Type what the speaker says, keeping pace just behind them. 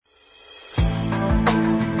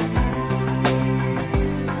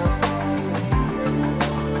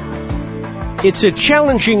It's a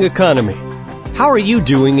challenging economy. How are you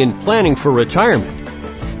doing in planning for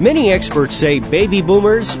retirement? Many experts say baby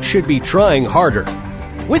boomers should be trying harder.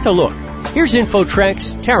 With a look, here's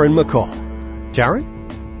InfoTrack's Taryn McCall.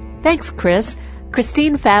 Taryn? Thanks, Chris.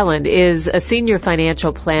 Christine Fallon is a senior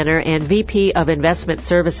financial planner and VP of Investment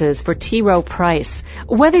Services for T. Rowe Price.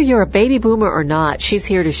 Whether you're a baby boomer or not, she's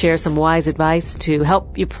here to share some wise advice to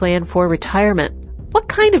help you plan for retirement. What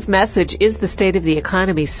kind of message is the state of the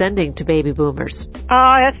economy sending to baby boomers?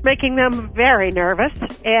 It's making them very nervous,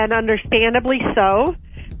 and understandably so,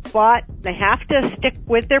 but they have to stick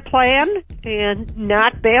with their plan and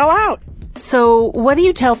not bail out. So what do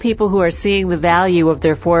you tell people who are seeing the value of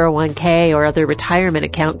their 401k or other retirement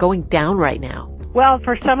account going down right now? Well,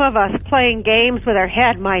 for some of us, playing games with our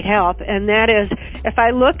head might help, and that is, if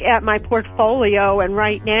I look at my portfolio and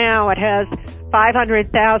right now it has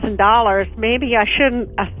 $500,000, maybe I shouldn't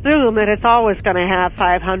assume that it's always going to have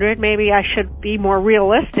 $500,000. Maybe I should be more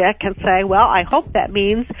realistic and say, well, I hope that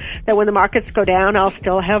means that when the markets go down, I'll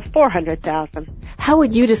still have $400,000. How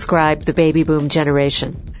would you describe the baby boom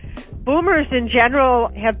generation? Boomers in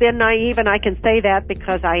general have been naive, and I can say that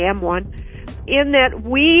because I am one, in that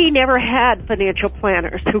we never had financial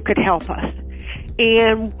planners who could help us.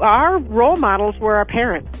 And our role models were our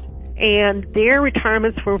parents, and their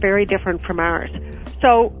retirements were very different from ours.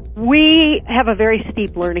 So we have a very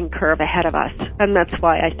steep learning curve ahead of us, and that's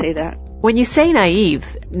why I say that. When you say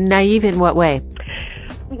naive in what way?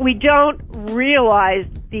 We don't realize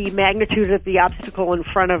the magnitude of the obstacle in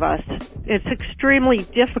front of us. It's extremely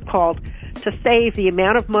difficult to save the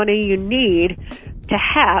amount of money you need to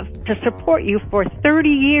have to support you for 30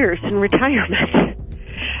 years in retirement.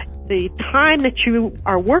 The time that you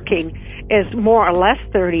are working is more or less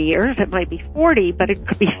 30 years. It might be 40, but it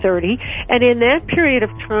could be 30. And in that period of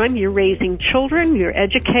time, you're raising children, you're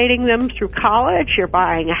educating them through college, you're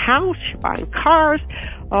buying a house, you're buying cars,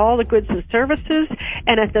 all the goods and services.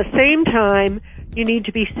 And at the same time, you need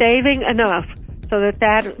to be saving enough so that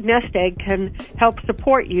that nest egg can help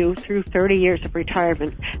support you through 30 years of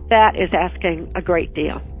retirement. That is asking a great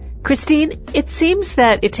deal. Christine, it seems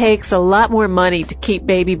that it takes a lot more money to keep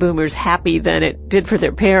baby boomers happy than it did for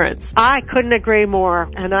their parents. I couldn't agree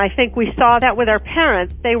more, and I think we saw that with our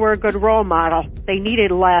parents. They were a good role model. They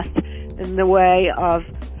needed less in the way of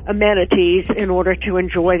amenities in order to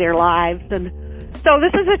enjoy their lives. And so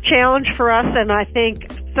this is a challenge for us, and I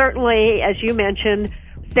think certainly, as you mentioned,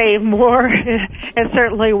 save more is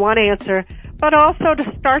certainly one answer, but also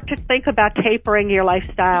to start to think about tapering your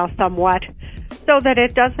lifestyle somewhat, so that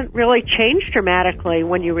it doesn't really change dramatically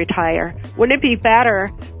when you retire. Wouldn't it be better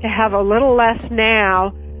to have a little less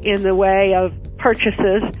now in the way of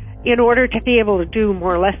purchases in order to be able to do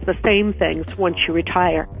more or less the same things once you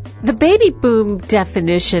retire? The baby boom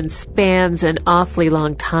definition spans an awfully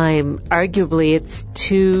long time. Arguably, it's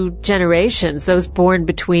 2 generations, those born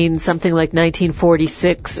between something like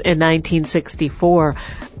 1946 and 1964.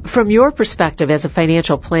 From your perspective as a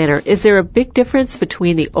financial planner, is there a big difference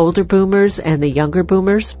between the older boomers and the younger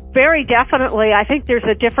boomers? Very definitely. I think there's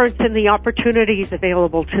a difference in the opportunities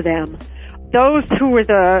available to them. Those who were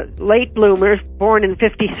the late bloomers, born in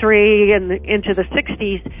 53 and into the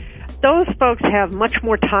 60s, those folks have much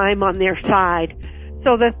more time on their side,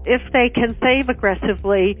 so that if they can save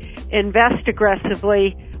aggressively, invest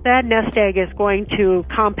aggressively, that nest egg is going to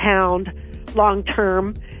compound long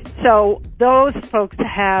term. So those folks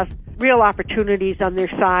have real opportunities on their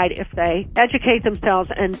side if they educate themselves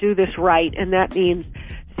and do this right, and that means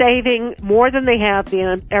saving more than they have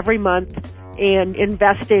been every month and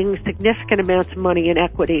investing significant amounts of money in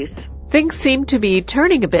equities. Things seem to be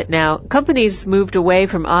turning a bit now. Companies moved away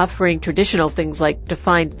from offering traditional things like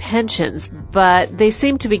defined pensions, but they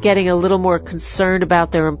seem to be getting a little more concerned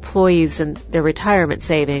about their employees and their retirement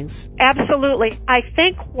savings. Absolutely. I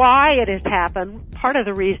think why it has happened, part of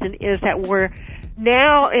the reason is that we're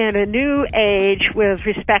now in a new age with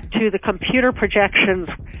respect to the computer projections.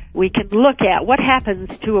 We can look at what happens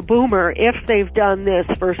to a boomer if they've done this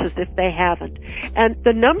versus if they haven't. And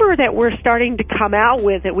the number that we're starting to come out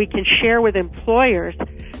with that we can share with employers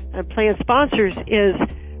and plan sponsors is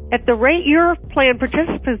at the rate your plan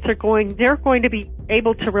participants are going, they're going to be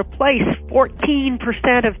able to replace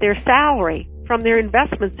 14% of their salary from their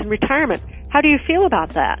investments in retirement. How do you feel about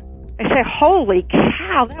that? I say, holy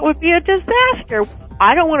cow, that would be a disaster.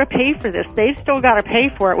 I don't want to pay for this. They've still got to pay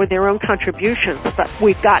for it with their own contributions, but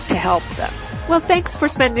we've got to help them. Well, thanks for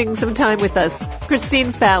spending some time with us.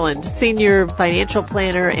 Christine Fallon, Senior Financial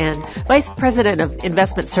Planner and Vice President of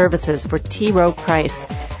Investment Services for T. Rowe Price.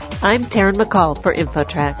 I'm Taryn McCall for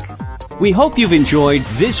InfoTrack. We hope you've enjoyed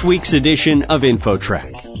this week's edition of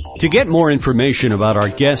InfoTrack. To get more information about our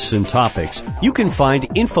guests and topics, you can find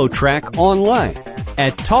InfoTrack online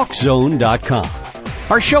at TalkZone.com.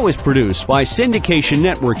 Our show is produced by Syndication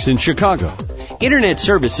Networks in Chicago. Internet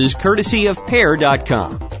services courtesy of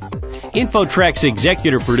Pair.com. InfoTrack's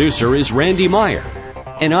executive producer is Randy Meyer.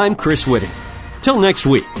 And I'm Chris Whitting. Till next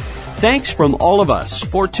week, thanks from all of us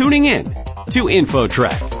for tuning in to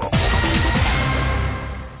InfoTrack.